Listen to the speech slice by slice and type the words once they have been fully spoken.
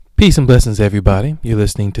Peace and blessings, everybody. You're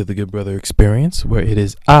listening to the Good Brother Experience, where it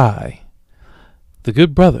is I, the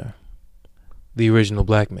Good Brother, the original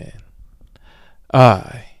black man.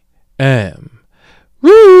 I am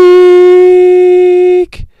Reek.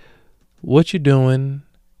 What you doing?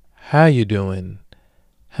 How you doing?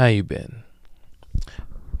 How you been?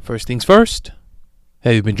 First things first,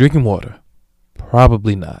 have you been drinking water?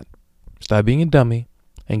 Probably not. Stop being a dummy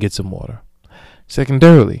and get some water.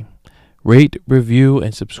 Secondarily, rate, review,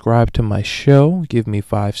 and subscribe to my show. Give me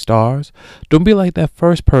 5 stars. Don't be like that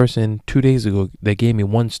first person 2 days ago that gave me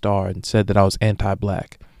 1 star and said that I was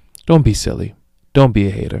anti-black. Don't be silly. Don't be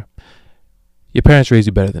a hater. Your parents raised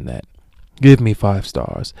you better than that. Give me 5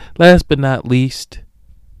 stars. Last but not least,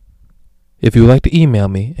 if you would like to email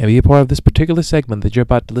me and be a part of this particular segment that you're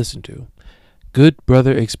about to listen to,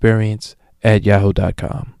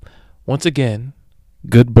 goodbrotherexperience@yahoo.com. Once again,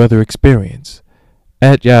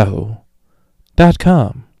 goodbrotherexperience@yahoo.com.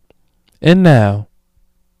 And now,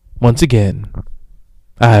 once again,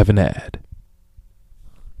 I have an ad.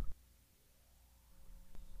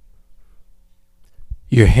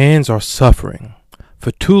 Your hands are suffering. For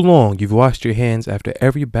too long, you've washed your hands after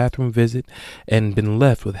every bathroom visit and been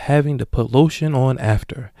left with having to put lotion on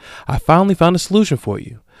after. I finally found a solution for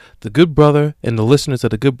you. The Good Brother and the listeners of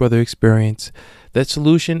the Good Brother Experience. That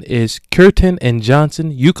solution is Curtin & Johnson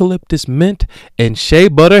Eucalyptus Mint and Shea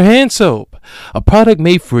Butter Hand Soap. A product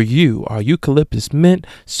made for you. Our Eucalyptus Mint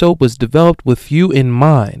soap was developed with you in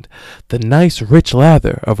mind. The nice rich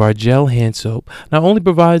lather of our gel hand soap not only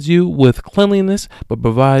provides you with cleanliness, but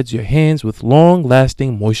provides your hands with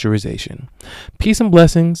long-lasting moisturization. Peace and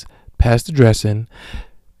blessings, past the dressing,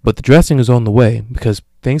 but the dressing is on the way because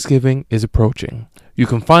Thanksgiving is approaching. You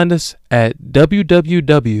can find us at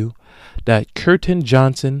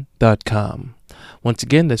www.curtinjohnson.com. Once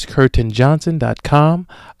again, that's curtinjohnson.com.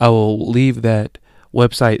 I will leave that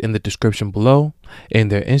website in the description below. And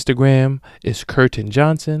their Instagram is Curtin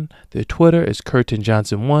Johnson. Their Twitter is Curtin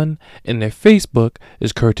Johnson 1. And their Facebook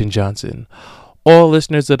is Curtin Johnson. All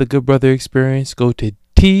listeners of the Good Brother Experience, go to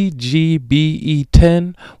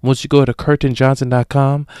TGBE10. Once you go to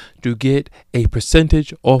curtinjohnson.com to get a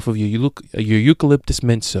percentage off of your eucalyptus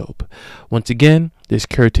mint soap. Once again, there's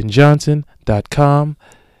curtinjohnson.com.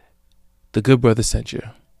 The Good Brother sent you.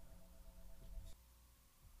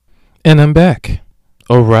 And I'm back.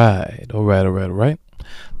 All right.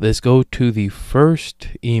 Let's go to the first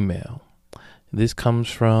email. This comes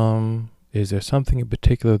from, is there something in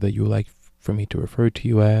particular that you would like for me to refer to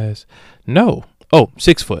you as? No. Oh,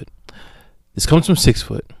 6 foot. This comes from 6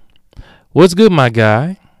 foot. What's good, my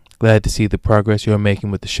guy? Glad to see the progress you're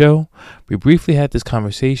making with the show. We briefly had this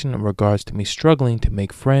conversation in regards to me struggling to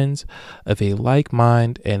make friends of a like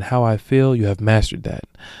mind and how I feel you have mastered that.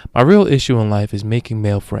 My real issue in life is making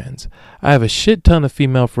male friends. I have a shit ton of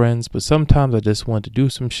female friends, but sometimes I just want to do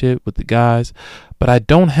some shit with the guys, but I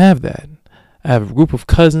don't have that. I have a group of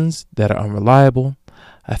cousins that are unreliable.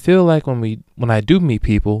 I feel like when I do meet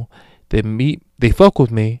people, they fuck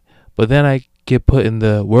with me, but then I get put in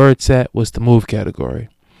the word set what's the move category.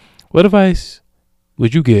 What advice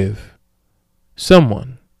would you give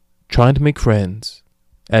someone trying to make friends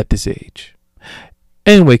at this age?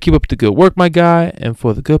 Anyway, keep up the good work, my guy. And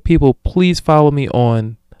for the good people, please follow me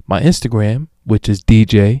on my Instagram, which is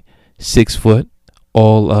DJ 6 foot,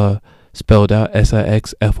 all spelled out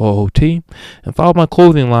SIXFOOT. And follow my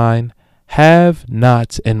clothing line, Have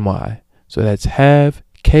Nots NY. So that's Have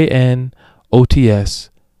KNOTSNY.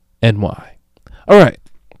 All right,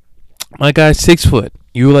 my guy 6 foot.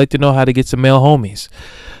 You would like to know how to get some male homies.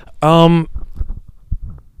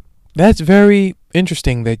 That's very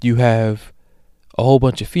interesting that you have a whole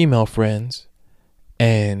bunch of female friends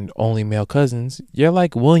and only male cousins. You're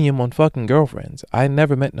like William on fucking Girlfriends. I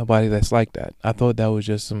never met nobody that's like that. I thought that was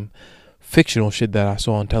just some fictional shit that I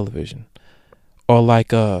saw on television. Or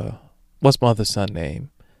like what's my other son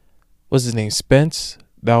name? What's his name? Spence.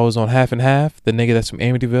 That was on Half and Half, the nigga that's from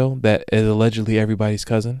Amityville, that is allegedly everybody's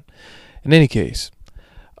cousin. In any case,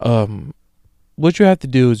 what you have to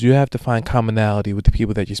do is you have to find commonality with the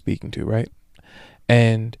people that you're speaking to, right?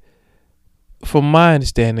 And from my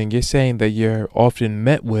understanding, you're saying that you're often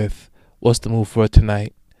met with, what's the move for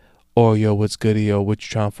tonight? Or, yo, what's goody? Or what you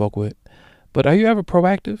trying to fuck with? But are you ever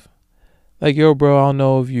proactive? Like, yo, bro, I don't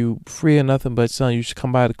know if you free or nothing, but son, you should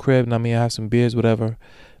come by the crib, and I mean, have some beers, whatever.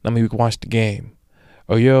 I mean, we can watch the game.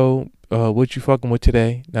 Or, yo, what you fucking with today?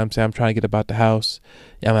 You know what I'm saying? I'm trying to get about the house.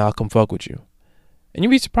 Yeah, I mean, I'll come fuck with you. And you'd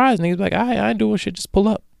be surprised. Niggas be like, I ain't doing shit. Just pull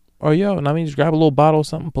up. Or, yo, and I mean, just grab a little bottle or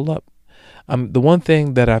something, pull up. The one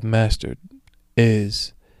thing that I've mastered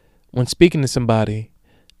is when speaking to somebody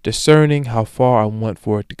discerning how far I want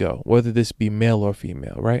for it to go, whether this be male or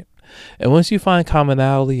female, right? And once you find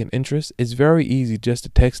commonality and interest, it's very easy just to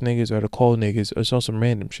text niggas or to call niggas or some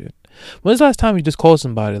random shit. When's the last time you just called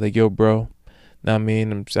somebody like, yo, bro, know what I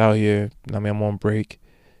mean, I'm just out here, know what I mean, I'm on break,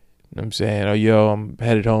 you know what I'm saying, or yo, I'm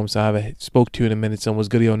headed home, so I haven't spoke to you in a minute, so what's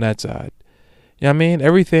goody on that side? You know what I mean?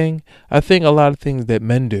 Everything, I think a lot of things that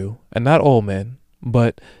men do, and not all men,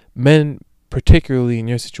 but men, particularly in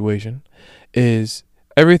your situation, is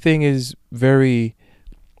everything is very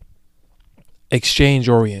exchange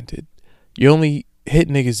oriented. You only hit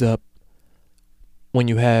niggas up when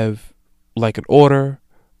you have like an order,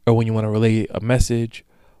 or when you want to relay a message,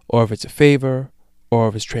 or if it's a favor, or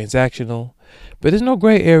if it's transactional. But there's no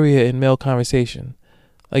gray area in male conversation.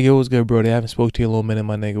 Like, yo, what's good, bro? I haven't spoke to you in a little minute,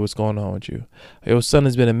 my nigga. What's going on with you? Yo, son,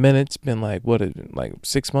 it's been a minute. It's been like, what, like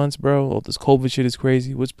 6 months, bro? All this COVID shit is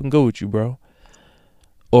crazy. What's been good with you, bro?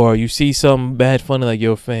 Or you see something bad funny like,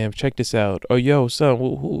 yo, fam, check this out. Or, yo, son,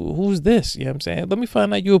 who's this? You know what I'm saying? Let me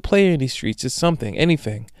find out you a player in these streets. It's something,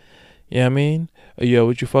 anything. You know what I mean? Or, yo,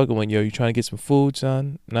 what you fucking with? Yo, you trying to get some food,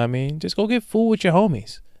 son? You know what I mean? Just go get food with your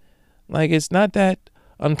homies. Like, it's not that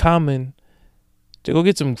uncommon to go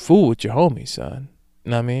get some food with your homies, son.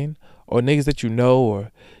 You know what I mean? Or niggas that you know,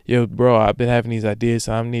 or, yo, bro, I've been having these ideas,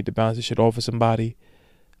 so I need to bounce this shit off of somebody.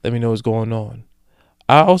 Let me know what's going on.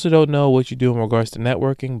 I also don't know what you do in regards to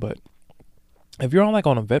networking, but if you're on like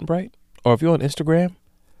on Eventbrite, or if you're on Instagram,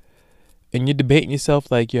 and you're debating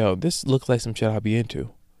yourself like, yo, this looks like some shit I'll be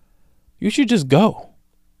into, you should just go.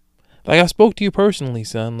 Like, I spoke to you personally,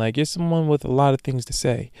 son. Like, you're someone with a lot of things to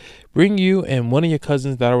say. Bring you and one of your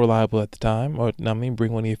cousins that are reliable at the time, or I mean,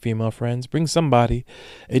 bring one of your female friends, bring somebody,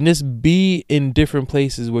 and just be in different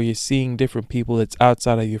places where you're seeing different people that's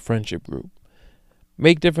outside of your friendship group.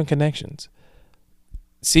 Make different connections.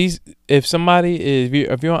 See, if somebody is,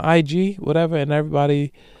 if you're on IG, whatever, and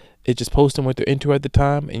everybody is just posting what they're into at the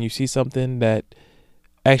time, and you see something that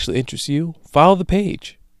actually interests you, follow the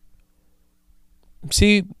page.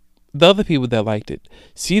 See the other people that liked it.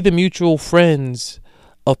 See the mutual friends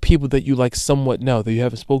of people that you like somewhat know that you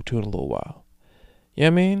haven't spoke to in a little while. You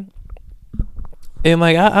know what I mean? And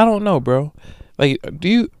like, I don't know, bro. Like,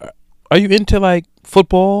 are you into like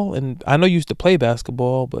football? And I know you used to play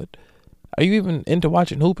basketball, but are you even into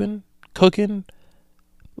watching hooping, cooking?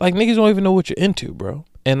 Like, niggas don't even know what you're into, bro.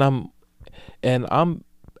 And I'm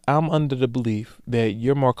under the belief that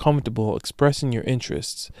you're more comfortable expressing your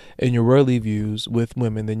interests and your worldly views with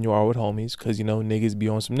women than you are with homies, because, you know, niggas be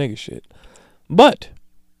on some nigga shit. But,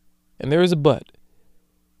 and there is a but,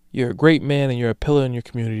 you're a great man and you're a pillar in your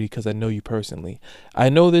community because I know you personally. I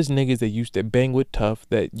know there's niggas that used to bang with tough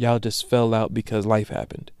that y'all just fell out because life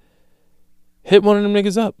happened. Hit one of them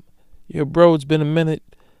niggas up. Yo, bro, it's been a minute.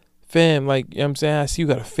 Fam, like, you know what I'm saying? I see you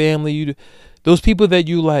got a family. Those people that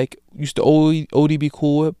you like used to OD be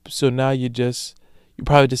cool with, so now you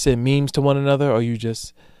probably just send memes to one another, or you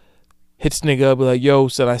just hit this nigga up, be like, yo,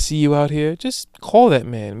 son, I see you out here. Just call that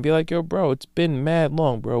man and be like, yo, bro, it's been mad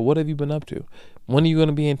long, bro. What have you been up to? When are you going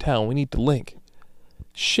to be in town? We need to link.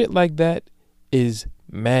 Shit like that is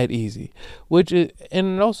mad easy.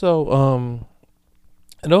 It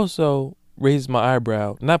also raises my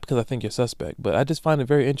eyebrow, not because I think you're suspect, but I just find it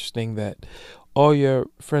very interesting that all your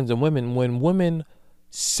friends and women, when women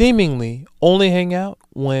seemingly only hang out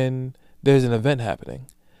when there's an event happening.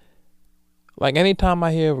 Like, anytime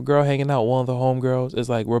I hear of a girl hanging out with one of the homegirls, it's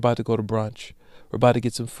like, we're about to go to brunch, we're about to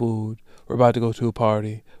get some food, we're about to go to a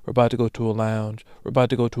party, we're about to go to a lounge, we're about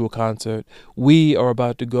to go to a concert, we are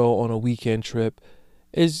about to go on a weekend trip.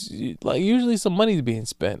 It's like usually some money's being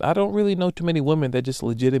spent. I don't really know too many women that just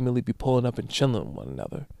legitimately be pulling up and chilling with one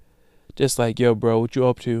another. Just like, yo, bro, what you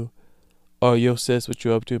up to? Or, yo, sis, what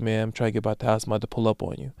you up to, man? I'm trying to get about the house. I'm about to pull up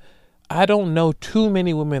on you. I don't know too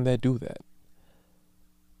many women that do that.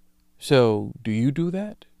 So, do you do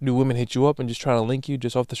that? Do women hit you up and just try to link you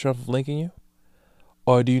just off the strength of linking you?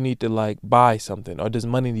 Or do you need to, like, buy something? Or does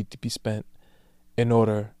money need to be spent in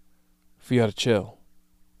order for you to chill?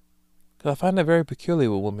 Because I find that very peculiar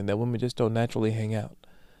with women, that women just don't naturally hang out.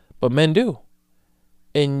 But men do.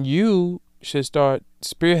 And you should start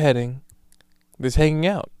spearheading this hanging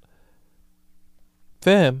out.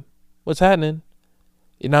 Fam, what's happening?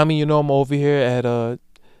 You know what I mean? You know I'm over here at,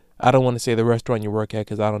 I don't want to say the restaurant you work at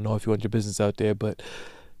because I don't know if you want your business out there, but,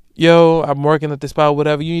 yo, I'm working at the spot,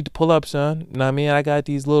 whatever. You need to pull up, son. You know what I mean? I got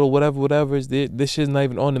these little whatevers. This shit's not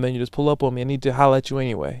even on the menu. Just pull up on me. I need to holler at you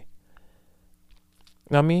anyway.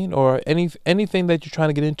 You know what I mean? Or anything that you're trying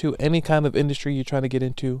to get into, any kind of industry you're trying to get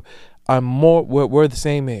into, we're the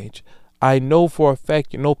same age. I know for a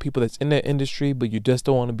fact you know people that's in that industry, but you just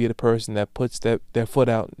don't want to be the person that puts their foot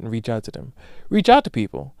out and reach out to them. Reach out to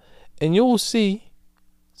people, and you will see,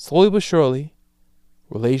 slowly but surely,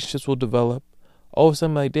 relationships will develop. All of a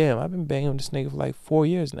sudden, like, damn, I've been banging this nigga for like 4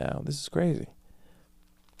 years now. This is crazy.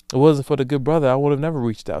 If it wasn't for the good brother, I would have never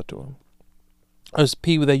reached out to him. There's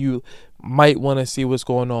people that you might want to see what's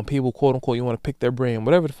going on. People, quote unquote, you want to pick their brain,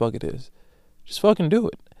 whatever the fuck it is. Just fucking do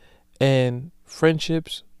it. And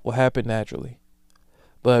friendships will happen naturally.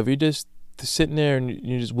 But if you're just sitting there and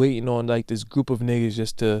you're just waiting on like this group of niggas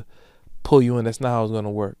just to pull you in, that's not how it's going to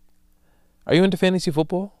work. Are you into fantasy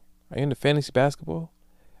football? Are you into fantasy basketball?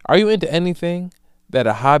 Are you into anything that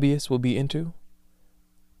a hobbyist will be into?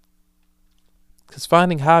 Because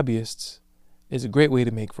finding hobbyists is a great way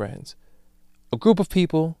to make friends. A group of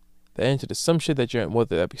people that are into some shit that you're in,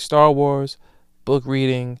 whether that be Star Wars, book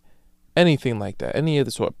reading, anything like that, any other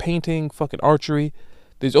sort, painting, fucking archery.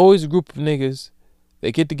 There's always a group of niggas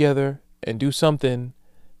that get together and do something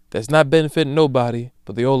that's not benefiting nobody,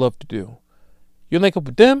 but they all love to do. You link up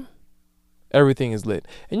with them, everything is lit.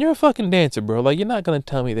 And you're a fucking dancer, bro. Like, you're not gonna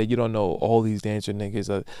tell me that you don't know all these dancer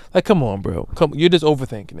niggas. Like, come on, bro. You're just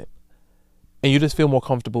overthinking it. And you just feel more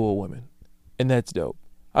comfortable with women. And that's dope.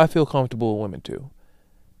 I feel comfortable with women too.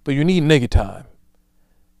 But you need nigga time.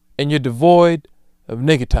 And you're devoid of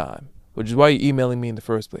nigga time, which is why you're emailing me in the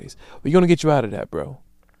first place. We're gonna get you out of that, bro.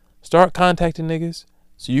 Start contacting niggas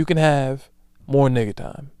so you can have more nigga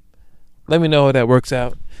time. Let me know how that works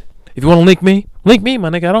out. If you want to link me, my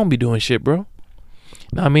nigga. I don't be doing shit, bro.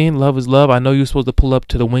 Know what I mean? Love is love. I know you were supposed to pull up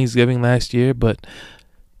to the Wingsgiving last year, but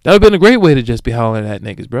that would have been a great way to just be hollering at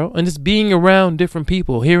niggas, bro. And just being around different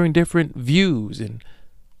people, hearing different views and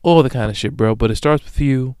all the kind of shit, bro. But it starts with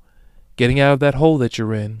you getting out of that hole that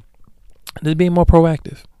you're in and just being more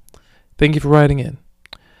proactive. Thank you for writing in.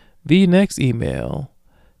 The next email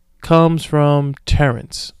comes from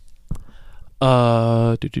Terrence.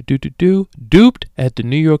 Duped at the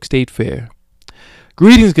New York State Fair.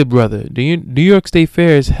 Greetings, good brother. The New York State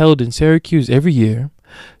Fair is held in Syracuse every year.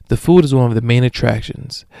 The food is one of the main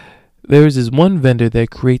attractions. There is this one vendor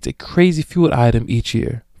that creates a crazy food item each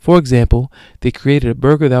year. For example, they created a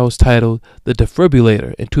burger that was titled the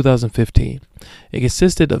Defibrillator in 2015. It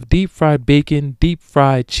consisted of deep fried bacon, deep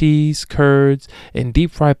fried cheese, curds, and deep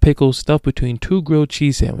fried pickles stuffed between 2 grilled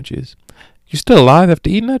cheese sandwiches. You still alive after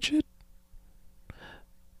eating that shit?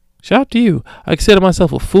 Shout out to you. I consider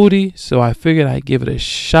myself a foodie, so I figured I'd give it a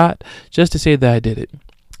shot just to say that I did it.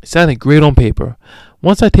 It sounded great on paper.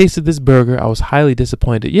 Once I tasted this burger, I was highly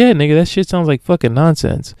disappointed. Yeah, nigga, that shit sounds like fucking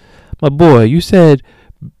nonsense. My boy, you said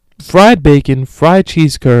fried bacon, fried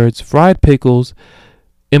cheese curds, fried pickles,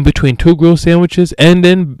 in between 2 grilled sandwiches, and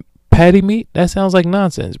then patty meat? That sounds like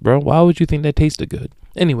nonsense, bro. Why would you think that tasted good?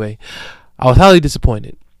 Anyway, I was highly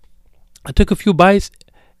disappointed. I took a few bites,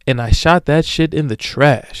 and I shot that shit in the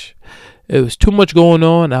trash. It was too much going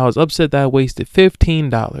on. I was upset that I wasted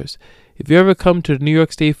 $15. If you ever come to the New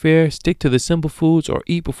York State Fair, stick to the simple foods or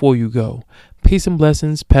eat before you go. Peace and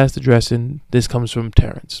blessings. Pass the dressing. This comes from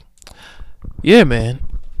Terrence. Yeah, man.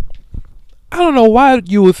 I don't know why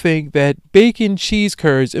you would think that bacon cheese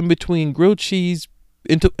curds in between grilled cheese,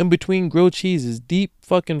 in between grilled cheeses, deep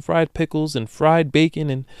fucking fried pickles and fried bacon.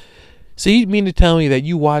 And so you mean to tell me that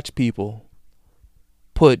you watch people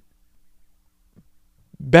put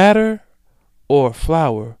batter or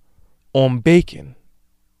flour on bacon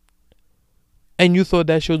and you thought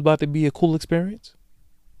that shit was about to be a cool experience?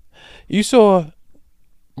 You saw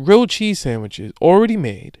grilled cheese sandwiches already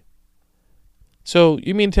made. So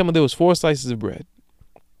you mean to tell me there was 4 slices of bread,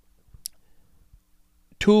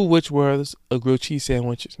 2 of which was a grilled cheese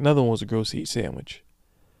sandwich, another one was a grilled cheese sandwich,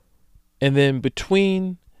 and then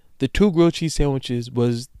between the 2 grilled cheese sandwiches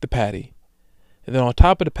was the patty, and then on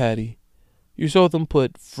top of the patty you saw them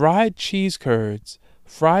put fried cheese curds,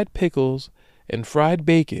 fried pickles, and fried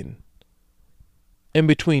bacon in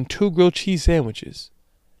between 2 grilled cheese sandwiches,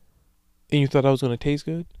 and you thought that was going to taste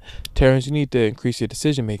good? Terrence, you need to increase your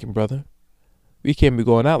decision making, brother. We can't be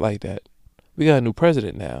going out like that. We got a new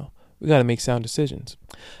president now. We got to make sound decisions.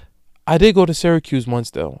 I did go to Syracuse once,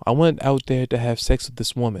 though. I went out there to have sex with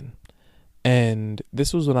this woman. And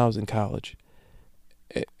this was when I was in college.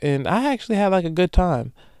 And I actually had like a good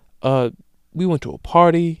time. We went to a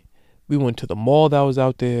party. We went to the mall that was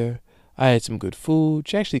out there. I had some good food.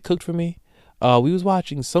 She actually cooked for me. We was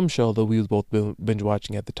watching some show that we was both binge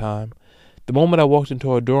watching at the time. The moment I walked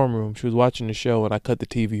into her dorm room, she was watching the show, and I cut the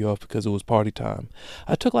TV off because it was party time.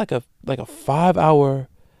 I took like a 5-hour.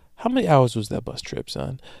 How many hours was that bus trip,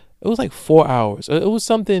 son? It was like 4 hours. It was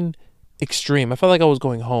something extreme. I felt like I was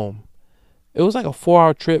going home. It was like a 4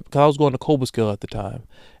 hour trip because I was going to Cobleskill at the time.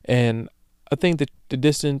 And I think that the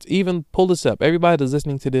distance, even pull this up. Everybody that's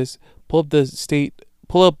listening to this, pull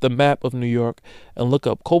up the map of New York and look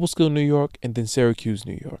up Cobleskill, New York, and then Syracuse,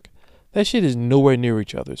 New York. That shit is nowhere near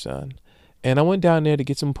each other, son. And I went down there to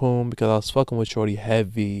get some poom because I was fucking with Shorty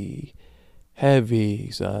heavy.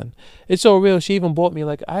 Heavy, son. It's so real. She even bought me,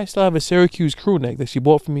 like, I still have a Syracuse crew neck that she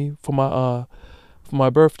bought for me for my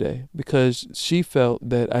birthday because she felt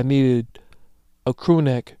that I needed a crew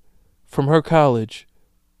neck from her college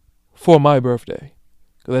for my birthday.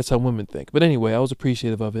 Because that's how women think. But anyway, I was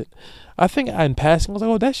appreciative of it. I think in passing, I was like,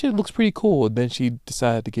 oh, that shit looks pretty cool. And then she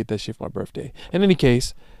decided to get that shit for my birthday. In any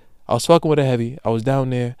case, I was fucking with her heavy. I was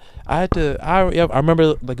down there. I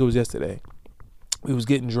remember like it was yesterday. We was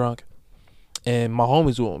getting drunk. And my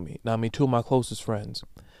homies were with me. Now, I mean, two of my closest friends.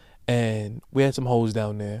 And we had some hoes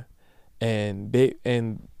down there. And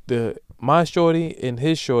my shorty and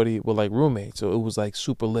his shorty were like roommates. So it was like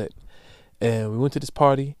super lit. And we went to this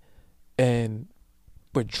party. And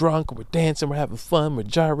we're drunk, we're dancing, we're having fun, we're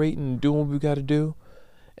gyrating and doing what we gotta do.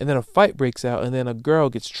 And then a fight breaks out, and then a girl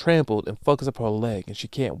gets trampled and fucks up her leg, and she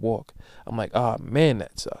can't walk. I'm like, ah, man,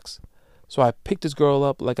 that sucks. So I picked this girl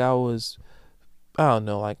up like I was, I don't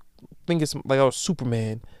know, like, like I was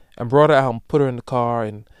Superman, and brought her out and put her in the car,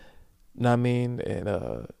 and, you know what I mean?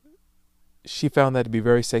 And she found that to be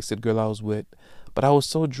very sexy, the girl I was with. But I was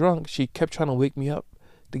so drunk, she kept trying to wake me up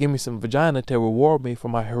to give me some vagina to reward me for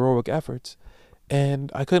my heroic efforts.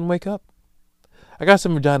 And I couldn't wake up. I got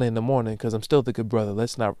some vagina in the morning because I'm still the good brother.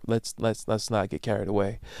 Let's not get carried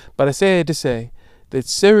away. But I say it to say that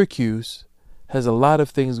Syracuse has a lot of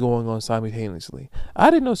things going on simultaneously. I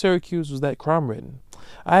didn't know Syracuse was that crime ridden.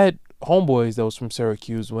 I had homeboys that was from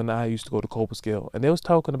Syracuse when I used to go to Cobleskill, and they was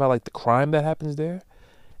talking about like the crime that happens there.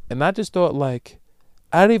 And I just thought like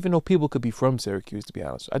I didn't even know people could be from Syracuse, to be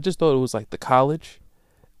honest. I just thought it was like the college,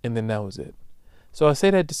 and then that was it. So I say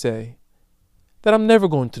that to say that I'm never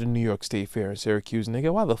going to the New York State Fair in Syracuse,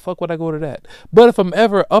 nigga. Why the fuck would I go to that? But if I'm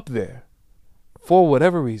ever up there, for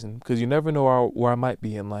whatever reason, because you never know where I might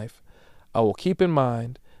be in life, I will keep in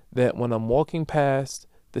mind that when I'm walking past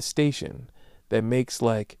the station that makes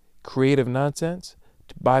like creative nonsense,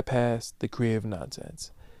 to bypass the creative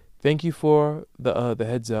nonsense. Thank you for the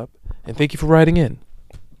heads up, and thank you for writing in.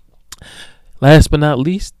 Last but not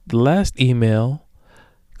least, the last email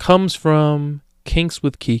comes from Kinks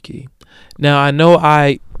with Kiki. Now, I know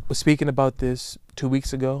I was speaking about this 2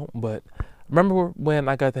 weeks ago, but remember when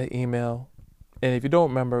I got that email? And if you don't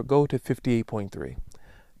remember, go to 58.3.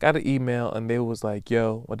 Got an email, and they was like,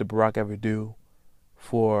 yo, what did Barack ever do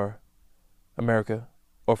for America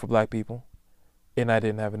or for black people? And I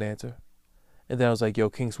didn't have an answer. And then I was like, yo,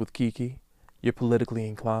 Kinks with Kiki, you're politically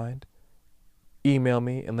inclined. Email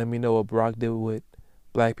me and let me know what Barack did with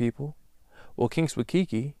black people. Well, Kinks with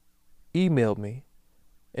Kiki emailed me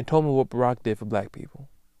and told me what Barack did for black people.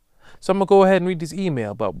 So I'm going to go ahead and read this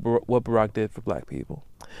email about what Barack did for black people.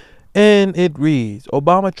 And it reads,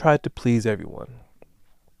 Obama tried to please everyone.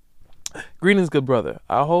 Greetings, good brother.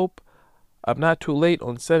 I hope I'm not too late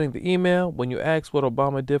on sending the email. When you asked what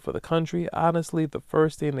Obama did for the country, honestly, the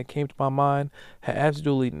first thing that came to my mind had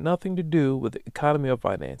absolutely nothing to do with the economy or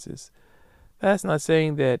finances. That's not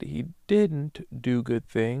saying that he didn't do good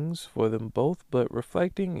things for them both, but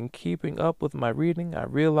reflecting and keeping up with my reading, I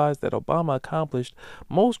realized that Obama accomplished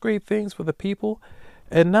most great things for the people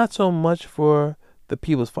and not so much for the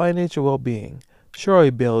people's financial well-being. Sure,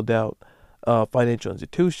 he bailed out financial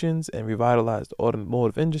institutions and revitalized the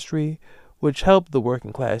automotive industry, which helped the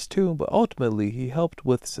working class too, but ultimately he helped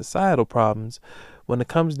with societal problems when it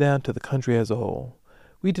comes down to the country as a whole.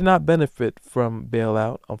 We did not benefit from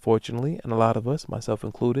bailout, unfortunately, and a lot of us, myself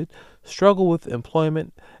included, struggle with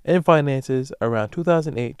employment and finances around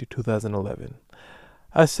 2008 to 2011.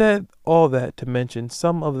 I said all that to mention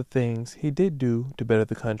some of the things he did do to better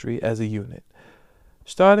the country as a unit.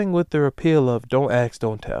 Starting with the repeal of Don't Ask,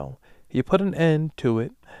 Don't Tell, he put an end to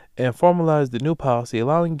it and formalized the new policy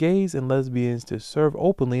allowing gays and lesbians to serve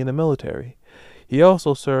openly in the military. He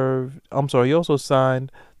also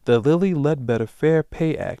signed the Lilly Ledbetter Fair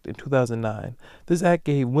Pay Act in 2009. This act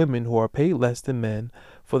gave women who are paid less than men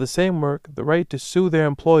for the same work the right to sue their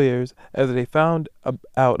employers after they found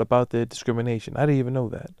out about their discrimination. I didn't even know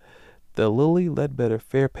that. The Lilly Ledbetter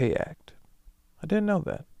Fair Pay Act. I didn't know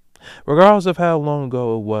that. Regardless of how long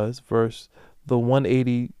ago it was versus the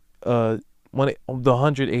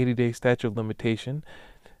 180-day statute of limitation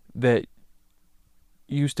that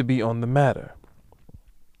used to be on the matter.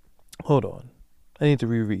 Hold on. I need to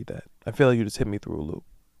reread that. I feel like you just hit me through a loop.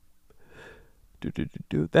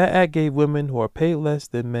 That act gave women who are paid less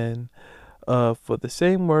than men for the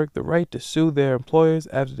same work the right to sue their employers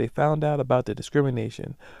after they found out about the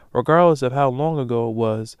discrimination, regardless of how long ago it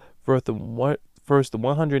was. First, the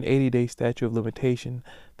 180-day statute of limitation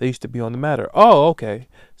that used to be on the matter. Oh, okay.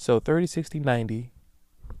 So 30, 60, 90.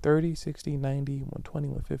 30, 60, 90, 120,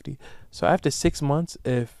 150. So after 6 months,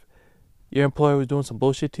 if your employer was doing some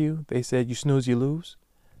bullshit to you, they said you snooze, you lose.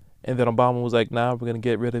 And then Obama was like, nah, we're going to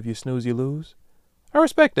get rid of you snooze, you lose. I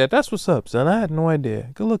respect that. That's what's up, son. I had no idea.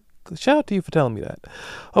 Good look. Shout out to you for telling me that.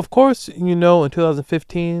 Of course, in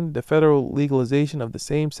 2015, the federal legalization of the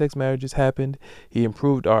same-sex marriages happened. He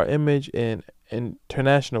improved our image in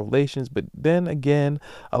international relations, but then again,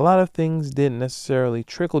 a lot of things didn't necessarily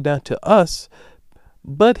trickle down to us,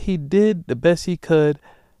 but he did the best he could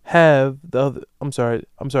have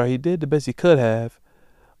he did the best he could have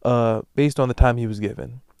based on the time he was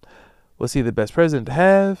given. Was he the best president to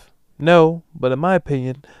have? No, but in my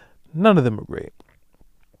opinion, none of them are great.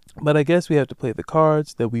 But I guess we have to play the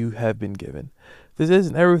cards that we have been given. This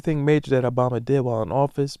isn't everything major that Obama did while in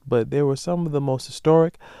office, but there were some of the most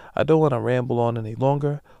historic. I don't want to ramble on any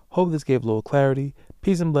longer. Hope this gave a little clarity.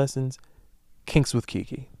 Peace and blessings. Kinks with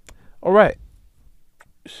Kiki. All right.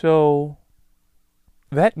 So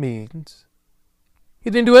that means he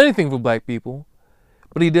didn't do anything for black people,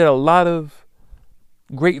 but he did a lot of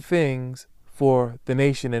great things for the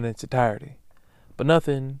nation in its entirety, but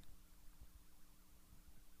nothing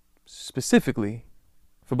specifically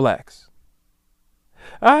for blacks.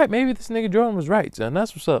 Alright, maybe this nigga Jordan was right, son.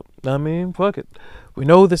 That's what's up. I mean, fuck it. We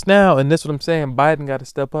know this now, and that's what I'm saying. Biden got to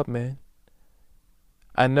step up, man.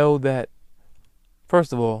 I know that,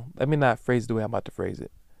 first of all, let me not phrase it the way I'm about to phrase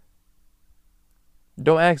it.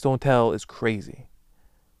 Don't ask, don't tell is crazy.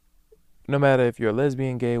 No matter if you're a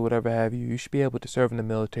lesbian, gay, whatever have you, you should be able to serve in the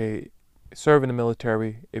military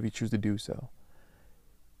if you choose to do so.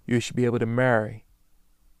 You should be able to marry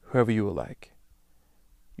whoever you would like.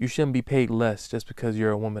 You shouldn't be paid less just because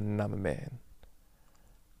you're a woman and I'm a man.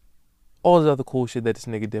 All this other cool shit that this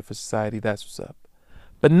nigga did for society, that's what's up.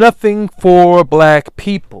 But nothing for black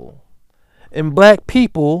people. And black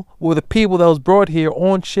people were the people that was brought here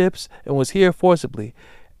on ships and was here forcibly.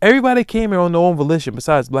 Everybody came here on their own volition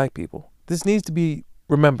besides black people. This needs to be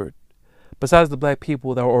remembered. Besides the black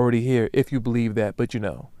people that were already here, if you believe that, but you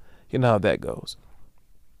know how that goes.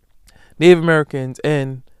 Native Americans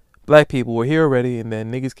and black people were here already, and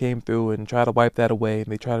then niggas came through and tried to wipe that away,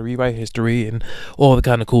 and they tried to rewrite history and all the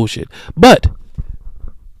kind of cool shit. But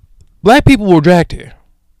black people were dragged here.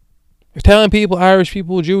 Italian people, Irish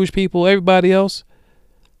people, Jewish people, everybody else.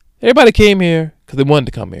 Everybody came here because they wanted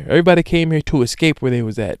to come here. Everybody came here to escape where they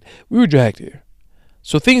was at. We were dragged here.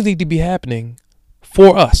 So things need to be happening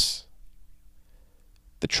for us.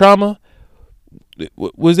 The trauma,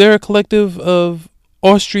 was there a collective of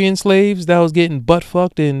Austrian slaves that was getting butt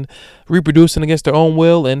fucked and reproducing against their own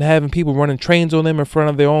will and having people running trains on them in front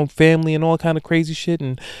of their own family and all kind of crazy shit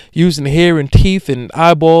and using hair and teeth and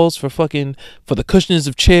eyeballs for the cushions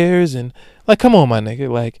of chairs and like, come on, my nigga,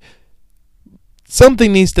 like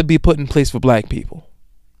something needs to be put in place for black people.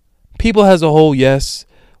 People as a whole, yes.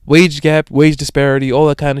 Wage gap, wage disparity, all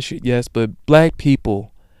that kind of shit, yes. But black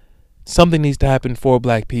people, something needs to happen for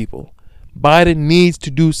black people. Biden needs to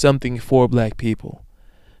do something for black people.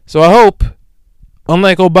 So I hope,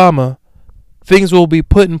 unlike Obama, things will be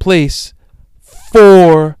put in place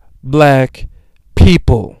for black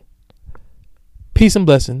people. Peace and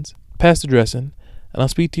blessings. Pastor Dressin. And I'll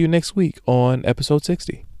speak to you next week on episode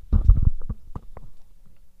 60.